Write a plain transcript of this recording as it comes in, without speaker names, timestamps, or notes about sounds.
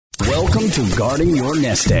Welcome to Guarding Your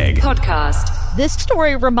Nest Egg podcast. This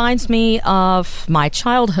story reminds me of my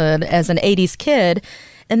childhood as an 80s kid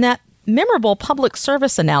and that memorable public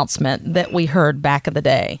service announcement that we heard back in the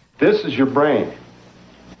day. This is your brain.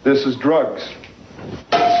 This is drugs.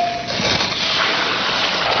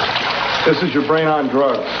 This is your brain on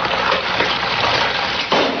drugs.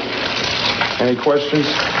 Any questions?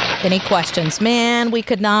 Any questions? Man, we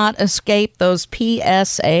could not escape those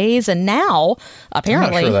PSAs, and now,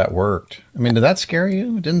 apparently... I'm not sure that worked. I mean, did that scare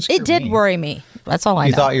you? It didn't scare me. It did worry me. That's all I know.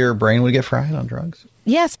 You thought your brain would get fried on drugs?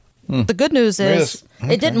 Yes. The good news is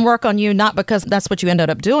it didn't work on you, not because that's what you ended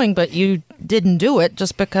up doing, but you didn't do it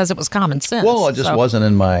just because it was common sense. Well, it just wasn't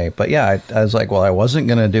in my... But yeah, I was like, well, I wasn't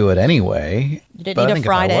going to do it anyway. You didn't eat a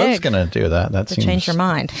fried egg. I was going to do that. That seems change your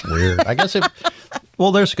mind. Weird. I guess if...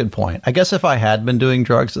 Well, there's a good point. I guess if I had been doing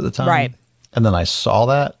drugs at the time, right, and then I saw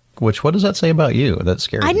that, what does that say about you? That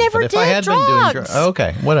scared I me. never but did if I had drugs. Been doing drugs.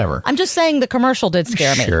 Okay, whatever. I'm just saying the commercial did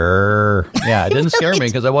scare me. Sure. Yeah, it didn't scare me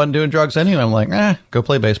because I wasn't doing drugs anyway. I'm like, go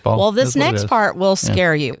play baseball. Well, this next part will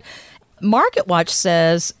scare you. MarketWatch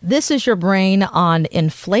says this is your brain on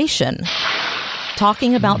inflation,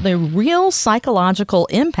 talking about the real psychological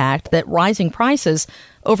impact that rising prices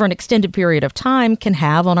over an extended period of time can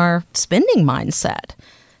have on our spending mindset.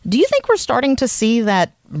 Do you think we're starting to see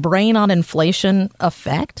that brain on inflation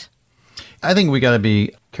effect? I think we got to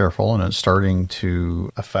be careful, and it's starting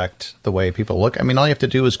to affect the way people look. I mean, all you have to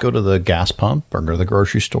do is go to the gas pump or go to the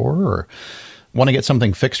grocery store or want to get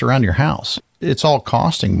something fixed around your house. It's all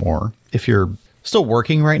costing more. If you're still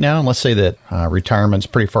working right now, and let's say that retirement's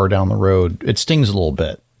pretty far down the road, it stings a little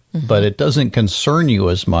bit. But it doesn't concern you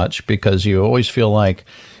as much because you always feel like,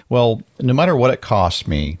 well, no matter what it costs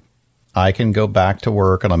me, I can go back to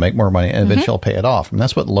work and I'll make more money and eventually I'll pay it off. And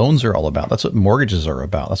that's what loans are all about. That's what mortgages are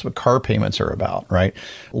about. That's what car payments are about, right?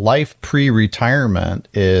 Life pre-retirement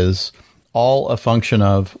is all a function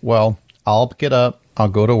of, well, I'll get up, I'll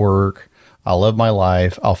go to work, I'll live my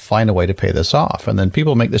life, I'll find a way to pay this off. And then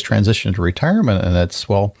people make this transition to retirement and it's,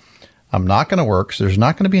 well, I'm not going to work, so there's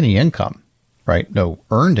not going to be any income. Right? No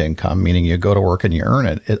earned income, meaning you go to work and you earn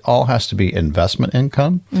it. It all has to be investment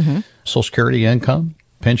income, Social Security income,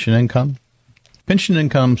 pension income. Pension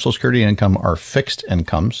income, Social Security income are fixed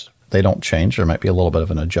incomes. They don't change. There might be a little bit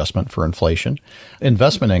of an adjustment for inflation.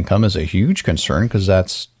 Investment income is a huge concern because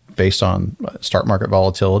that's based on stock market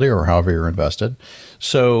volatility or however you're invested.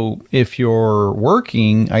 So if you're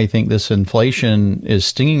working, I think this inflation is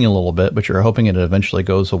stinging a little bit, but you're hoping it eventually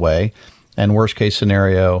goes away. And worst case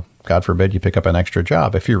scenario, God forbid, you pick up an extra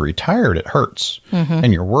job. If you're retired, it hurts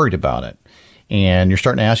and you're worried about it. And you're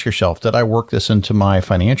starting to ask yourself, did I work this into my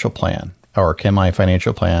financial plan? Or can my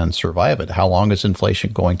financial plan survive it? How long is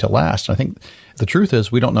inflation going to last? I think the truth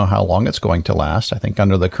is we don't know how long it's going to last. I think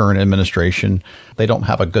under the current administration, they don't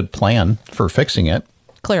have a good plan for fixing it.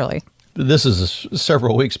 Clearly. This is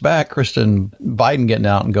several weeks back, Kristen Biden getting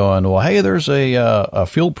out and going, well, hey, there's a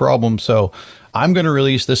fuel problem, so I'm going to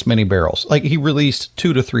release this many barrels. Like he released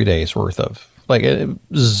 2 to 3 days worth of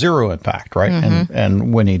zero impact, right?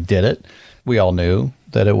 And when he did it, we all knew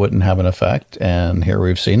that it wouldn't have an effect. And here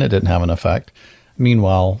we've seen it didn't have an effect.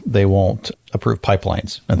 Meanwhile, they won't approve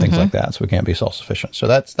pipelines and things like that. So we can't be self-sufficient. So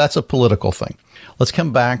that's a political thing. Let's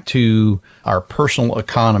come back to our personal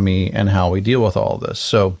economy and how we deal with all of this.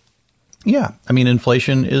 So yeah, I mean,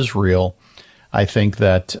 inflation is real. I think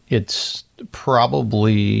that it's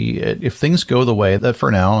probably, if things go the way that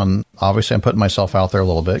for now, and obviously I'm putting myself out there a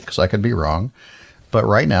little bit because I could be wrong, but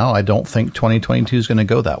right now I don't think 2022 is going to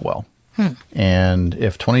go that well. And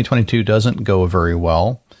if 2022 doesn't go very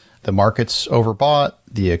well, the market's overbought,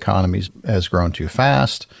 the economy has grown too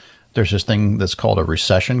fast. There's this thing that's called a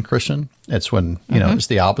recession, Christian. It's when, it's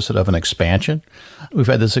the opposite of an expansion. We've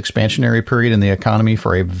had this expansionary period in the economy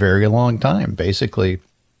for a very long time, basically,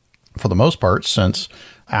 for the most part, since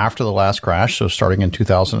after the last crash, so starting in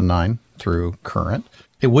 2009 through current.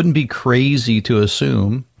 It wouldn't be crazy to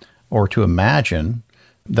assume or to imagine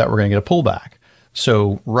that we're going to get a pullback.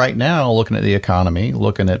 So right now, looking at the economy,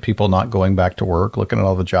 looking at people not going back to work, looking at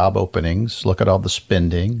all the job openings, look at all the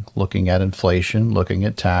spending, looking at inflation, looking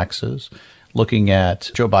at taxes, looking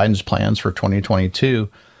at Joe Biden's plans for 2022,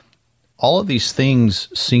 all of these things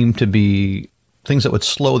seem to be things that would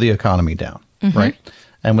slow the economy down, right?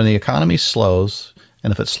 And when the economy slows,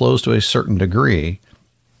 and if it slows to a certain degree,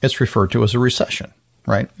 it's referred to as a recession,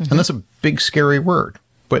 right? And that's a big, scary word,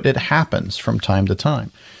 but it happens from time to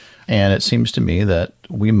time. And it seems to me that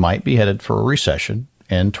we might be headed for a recession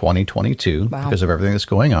in 2022 because of everything that's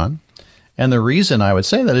going on. And the reason I would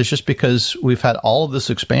say that is just because we've had all of this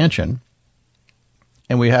expansion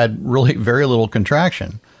and we had really very little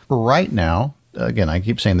contraction. Right now, again, I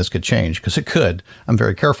keep saying this could change because it could. I'm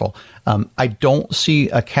very careful. I don't see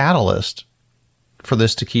a catalyst for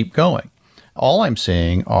this to keep going. All I'm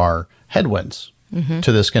seeing are headwinds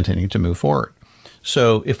to this continuing to move forward.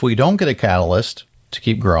 So if we don't get a catalyst to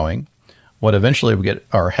keep growing, what eventually we get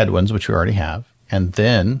are headwinds, which we already have, and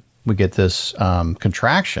then we get this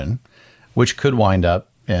contraction, which could wind up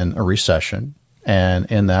in a recession. And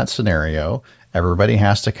in that scenario, everybody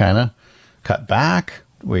has to kind of cut back.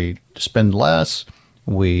 We spend less.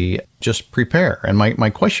 We just prepare. And my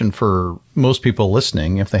question for most people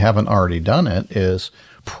listening, if they haven't already done it, is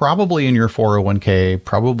probably in your 401k,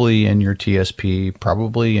 probably in your TSP,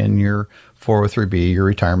 probably in your 403b, your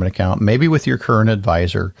retirement account, maybe with your current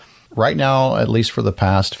advisor. Right now, at least for the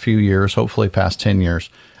past few years, hopefully past 10 years,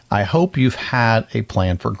 I hope you've had a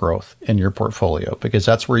plan for growth in your portfolio, because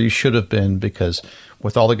that's where you should have been, because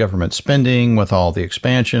with all the government spending, with all the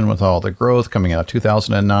expansion, with all the growth coming out of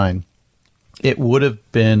 2009, it would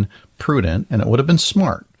have been prudent and it would have been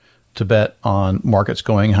smart to bet on markets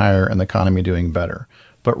going higher and the economy doing better.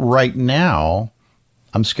 But right now,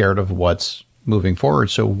 I'm scared of what's moving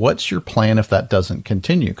forward. So what's your plan if that doesn't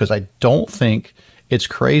continue? Because I don't think it's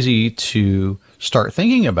crazy to start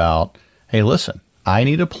thinking about, hey, listen, I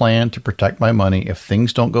need a plan to protect my money if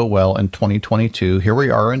things don't go well in 2022. Here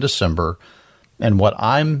we are in December. And what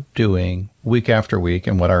I'm doing week after week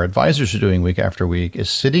and what our advisors are doing week after week is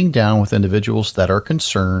sitting down with individuals that are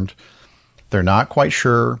concerned. They're not quite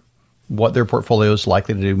sure what their portfolio is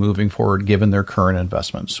likely to do moving forward given their current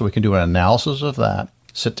investments. So we can do an analysis of that,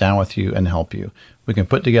 sit down with you and help you. We can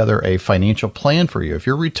put together a financial plan for you. If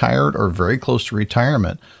you're retired or very close to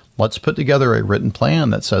retirement, let's put together a written plan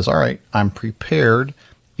that says, all right, I'm prepared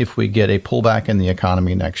if we get a pullback in the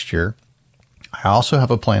economy next year. I also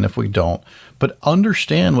have a plan if we don't, but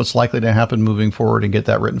understand what's likely to happen moving forward and get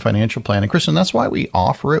that written financial plan. And Kristen, that's why we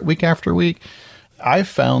offer it week after week. I've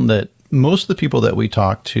found that most of the people that we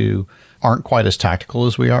talk to aren't quite as tactical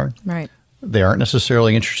as we are. Right. They aren't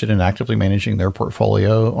necessarily interested in actively managing their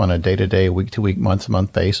portfolio on a day-to-day, week-to-week,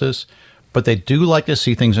 month-to-month basis, but they do like to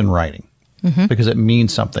see things in writing because it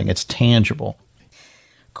means something. It's tangible.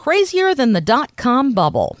 Crazier than the dot-com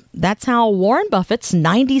bubble. That's how Warren Buffett's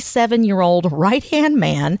 97-year-old right-hand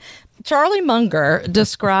man, Charlie Munger,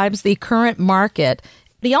 describes the current market.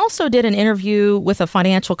 He also did an interview with a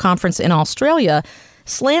financial conference in Australia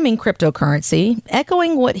slamming cryptocurrency,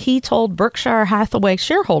 echoing what he told Berkshire Hathaway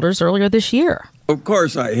shareholders earlier this year. Of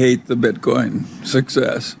course, I hate the Bitcoin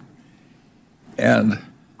success. And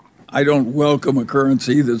I don't welcome a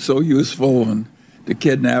currency that's so useful to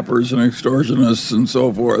kidnappers and extortionists and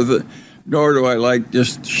so forth, nor do I like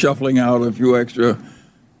just shuffling out a few extra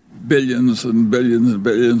billions and billions and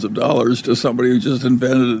billions of dollars to somebody who just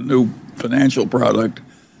invented a new financial product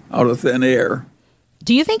out of thin air.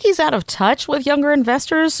 Do you think he's out of touch with younger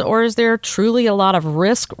investors, or is there truly a lot of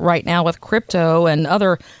risk right now with crypto and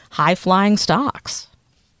other high-flying stocks?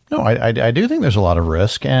 No, I do think there's a lot of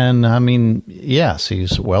risk. And I mean, yes,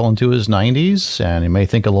 he's well into his 90s and he may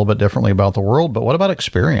think a little bit differently about the world. But what about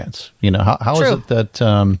experience? You know, how is it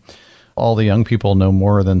that all the young people know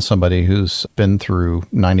more than somebody who's been through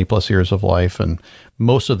 90 plus years of life, and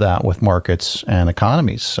most of that with markets and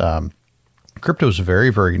economies? Crypto is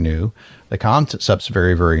very, very new. The concept's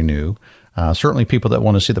very, very new. Certainly people that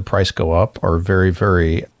want to see the price go up are very,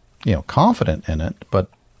 very, confident in it. But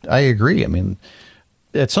I agree. I mean,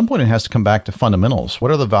 at some point it has to come back to fundamentals.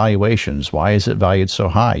 What are the valuations? Why is it valued so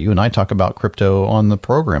high? You and I talk about crypto on the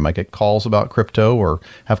program. I get calls about crypto or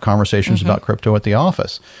have conversations about crypto at the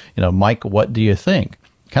office. Mike, what do you think?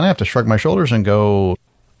 Kind of have to shrug my shoulders and go,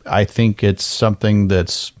 I think it's something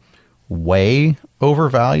that's way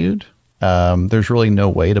overvalued. There's really no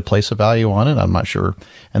way to place a value on it. I'm not sure.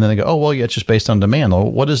 And then they go, oh, well, yeah, it's just based on demand.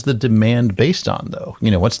 Well, what is the demand based on, though?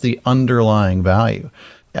 What's the underlying value?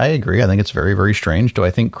 I agree. I think it's very, very strange. Do I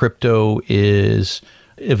think crypto is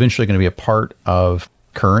eventually going to be a part of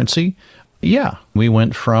currency? Yeah. We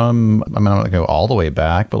went from, I'm not going to go all the way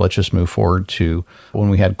back, but let's just move forward to when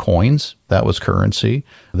we had coins. That was currency.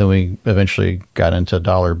 Then we eventually got into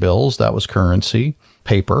dollar bills. That was currency.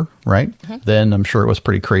 Paper, right? Then I'm sure it was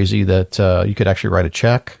pretty crazy that you could actually write a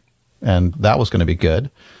check, and that was going to be good.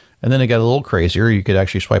 And then it got a little crazier. You could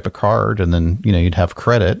actually swipe a card, and then you'd have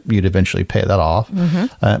credit. You'd eventually pay that off.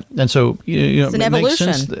 And so it's an evolution.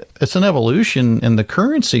 Makes sense. It's an evolution, and the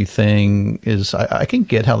currency thing is I can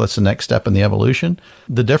get how that's the next step in the evolution.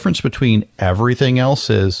 The difference between everything else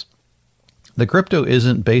is the crypto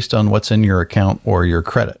isn't based on what's in your account or your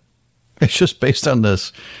credit. It's just based on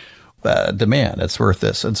this demand. It's worth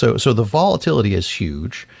this. And so the volatility is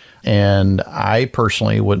huge. And I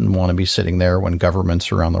personally wouldn't want to be sitting there when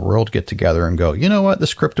governments around the world get together and go, you know what,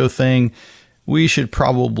 this crypto thing, we should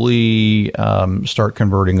probably start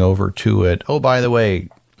converting over to it. Oh, by the way,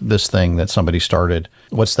 this thing that somebody started,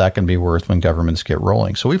 what's that going to be worth when governments get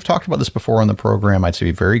rolling? So we've talked about this before on the program. I'd say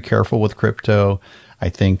be very careful with crypto. I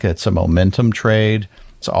think it's a momentum trade.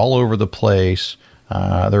 It's all over the place.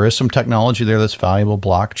 There is some technology there that's valuable,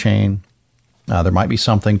 blockchain. There might be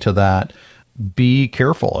something to that. Be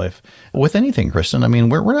careful with anything, Kristen. I mean,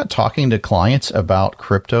 we're not talking to clients about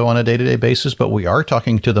crypto on a day-to-day basis, but we are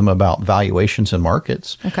talking to them about valuations in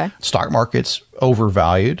markets. Okay. Stock market's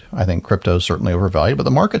overvalued. I think crypto is certainly overvalued, but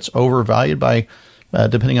the market's overvalued by,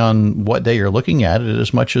 depending on what day you're looking at it,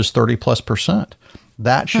 as much as 30+%.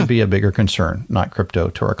 That should be a bigger concern, not crypto,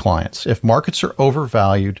 to our clients. If markets are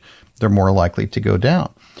overvalued, they're more likely to go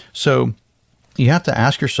down. So you have to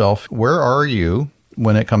ask yourself, where are you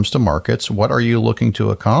when it comes to markets? What are you looking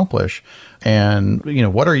to accomplish? And,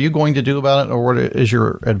 what are you going to do about it? Or what is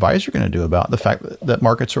your advisor going to do about the fact that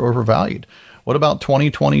markets are overvalued? What about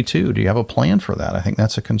 2022? Do you have a plan for that? I think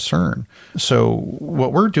that's a concern. So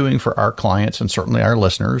what we're doing for our clients and certainly our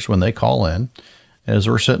listeners when they call in is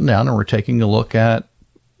we're sitting down and we're taking a look at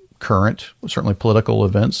current, certainly political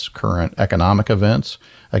events, current economic events.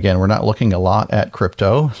 Again, we're not looking a lot at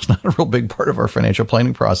crypto. It's not a real big part of our financial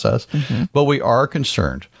planning process, but we are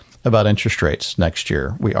concerned about interest rates next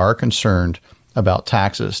year. We are concerned about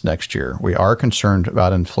taxes next year. We are concerned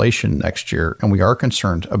about inflation next year, and we are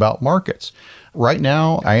concerned about markets. Right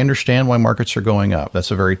now, I understand why markets are going up.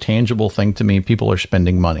 That's a very tangible thing to me. People are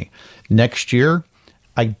spending money. Next year,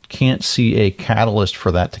 I can't see a catalyst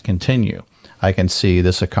for that to continue. I can see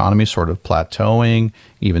this economy sort of plateauing,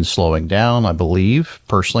 even slowing down. I believe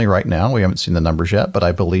personally right now, we haven't seen the numbers yet, but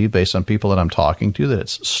I believe based on people that I'm talking to that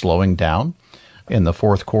it's slowing down in the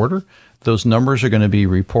fourth quarter. Those numbers are going to be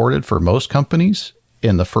reported for most companies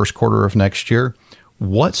in the first quarter of next year.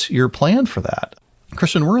 What's your plan for that?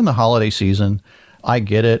 Kristen, we're in the holiday season. I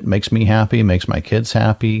get it. Makes me happy, makes my kids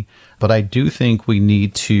happy. But I do think we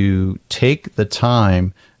need to take the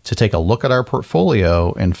time to take a look at our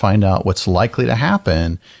portfolio and find out what's likely to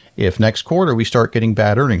happen if next quarter we start getting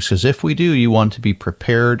bad earnings. Because if we do, you want to be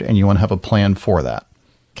prepared and you want to have a plan for that.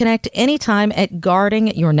 Connect anytime at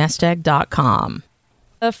guardingyournestegg.com.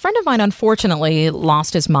 A friend of mine unfortunately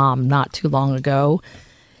lost his mom not too long ago.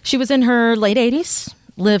 She was in her late 80s,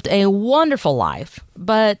 lived a wonderful life,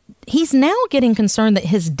 but he's now getting concerned that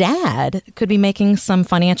his dad could be making some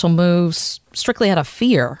financial moves strictly out of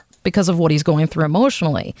fear because of what he's going through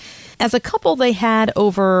emotionally. As a couple, they had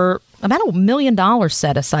over about $1 million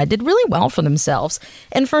set aside, did really well for themselves.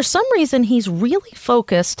 And for some reason, he's really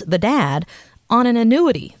focused, the dad, on an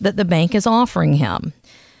annuity that the bank is offering him.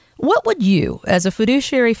 What would you, as a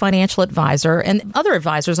fiduciary financial advisor and other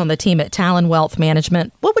advisors on the team at Talon Wealth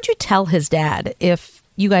Management, what would you tell his dad if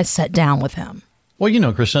you guys sat down with him?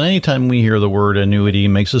 Well, Kristen, anytime we hear the word annuity, it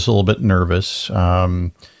makes us a little bit nervous.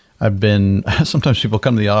 Sometimes people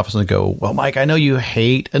come to the office and they go, well, Mike, I know you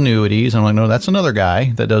hate annuities. And I'm like, no, that's another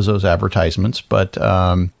guy that does those advertisements. But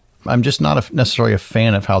I'm just not necessarily a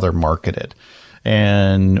fan of how they're marketed.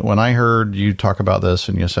 And when I heard you talk about this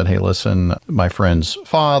and you said, hey, listen, my friend's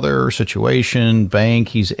father, situation, bank,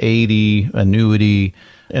 he's 80, annuity.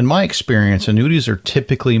 In my experience, annuities are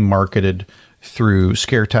typically marketed through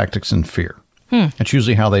scare tactics and fear. It's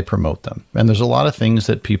usually how they promote them. And there's a lot of things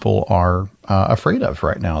that people are afraid of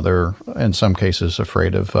right now. They're, in some cases,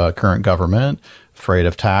 afraid of current government, afraid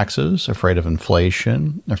of taxes, afraid of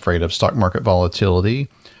inflation, afraid of stock market volatility,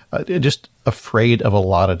 just afraid of a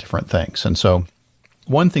lot of different things. And so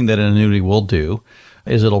one thing that an annuity will do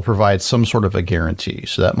is it'll provide some sort of a guarantee.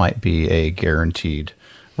 So that might be a guaranteed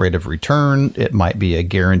rate of return. It might be a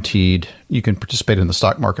guaranteed, you can participate in the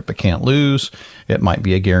stock market but can't lose. It might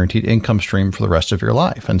be a guaranteed income stream for the rest of your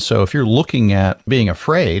life. And so if you're looking at being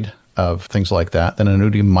afraid of things like that, then an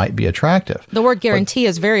annuity might be attractive. The word guarantee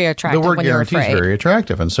is very attractive. The word guarantee is very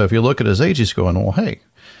attractive. And so if you look at his age, he's going, well, hey.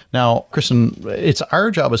 Now, Kristen, it's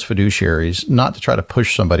our job as fiduciaries not to try to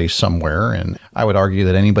push somebody somewhere. And I would argue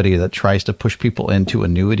that anybody that tries to push people into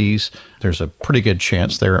annuities, there's a pretty good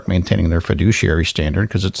chance they're maintaining their fiduciary standard,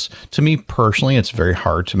 because it's, to me personally, it's very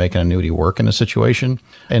hard to make an annuity work in a situation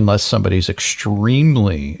unless somebody's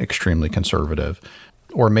extremely, extremely conservative.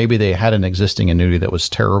 Or maybe they had an existing annuity that was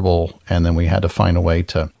terrible, and then we had to find a way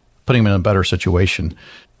to put him in a better situation.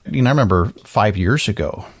 I remember 5 years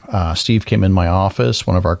ago, Steve came in my office,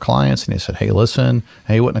 one of our clients, and he said, hey, listen,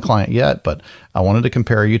 he wasn't a client yet, but I wanted to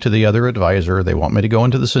compare you to the other advisor. They want me to go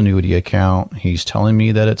into this annuity account. He's telling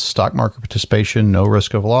me that it's stock market participation, no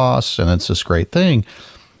risk of loss, and it's this great thing.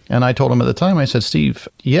 And I told him at the time, I said, Steve,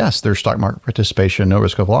 yes, there's stock market participation, no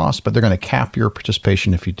risk of loss, but they're going to cap your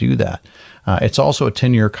participation if you do that. It's also a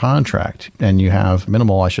 10-year contract, and you have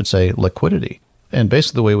minimal, I should say, liquidity. And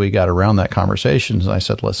basically the way we got around that conversation is I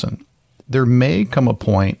said, listen, there may come a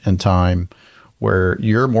point in time where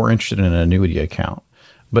you're more interested in an annuity account.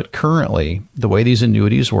 But currently, the way these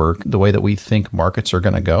annuities work, the way that we think markets are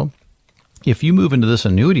going to go, if you move into this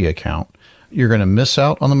annuity account, you're going to miss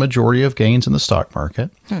out on the majority of gains in the stock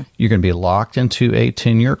market. You're going to be locked into a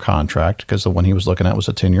 10-year contract because the one he was looking at was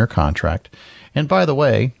a 10-year contract. And by the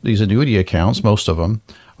way, these annuity accounts, most of them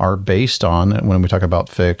are based on, when we talk about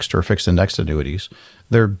fixed or fixed indexed annuities,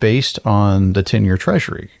 they're based on the 10-year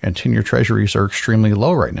treasury. And 10-year treasuries are extremely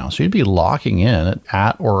low right now. So you'd be locking in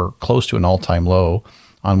at or close to an all-time low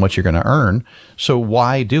on what you're going to earn. So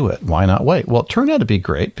why do it? Why not wait? Well, it turned out to be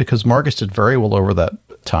great because markets did very well over that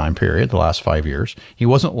time period, the last 5 years. He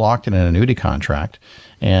wasn't locked in an annuity contract,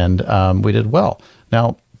 and we did well.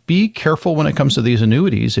 Now, be careful when it comes to these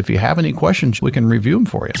annuities. If you have any questions, we can review them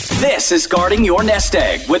for you. This is Guarding Your Nest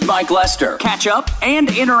Egg with Mike Lester. Catch up and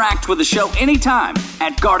interact with the show anytime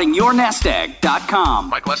at guardingyournestegg.com.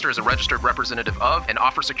 Mike Lester is a registered representative of and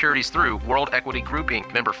offers securities through World Equity Group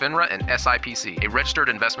Inc., member FINRA and SIPC, a registered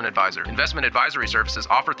investment advisor. Investment advisory services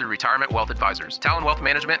offered through Retirement Wealth Advisors. Talon Wealth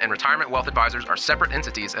Management and Retirement Wealth Advisors are separate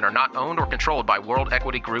entities and are not owned or controlled by World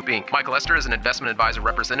Equity Group Inc. Mike Lester is an investment advisor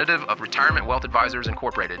representative of Retirement Wealth Advisors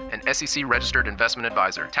Incorporated, an SEC-registered investment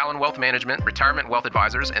advisor. Talon Wealth Management, Retirement Wealth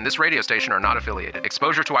Advisors, and this radio station are not affiliated.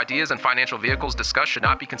 Exposure to ideas and financial vehicles discussed should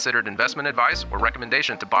not be considered investment advice or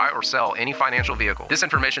recommendation to buy or sell any financial vehicle. This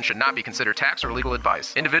information should not be considered tax or legal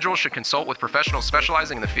advice. Individuals should consult with professionals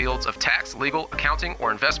specializing in the fields of tax, legal, accounting, or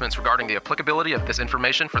investments regarding the applicability of this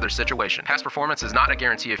information for their situation. Past performance is not a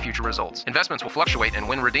guarantee of future results. Investments will fluctuate, and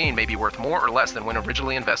when redeemed may be worth more or less than when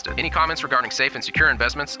originally invested. Any comments regarding safe and secure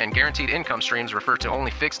investments and guaranteed income streams refer to only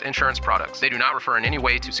fixed insurance products. They do not refer in any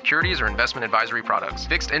way to securities or investment advisory products.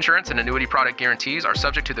 Fixed insurance and annuity product guarantees are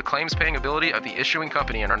subject to the claims paying ability of the issuing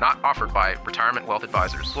company and are not offered by Retirement Wealth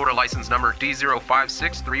Advisors. Florida license number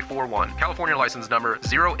D056341. California license number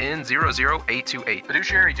 0N00828.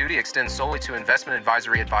 Fiduciary duty extends solely to investment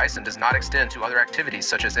advisory advice and does not extend to other activities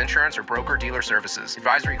such as insurance or broker-dealer services.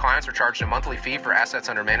 Advisory clients are charged a monthly fee for assets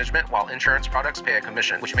under management, while insurance products pay a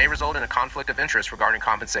commission, which may result in a conflict of interest regarding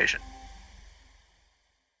compensation.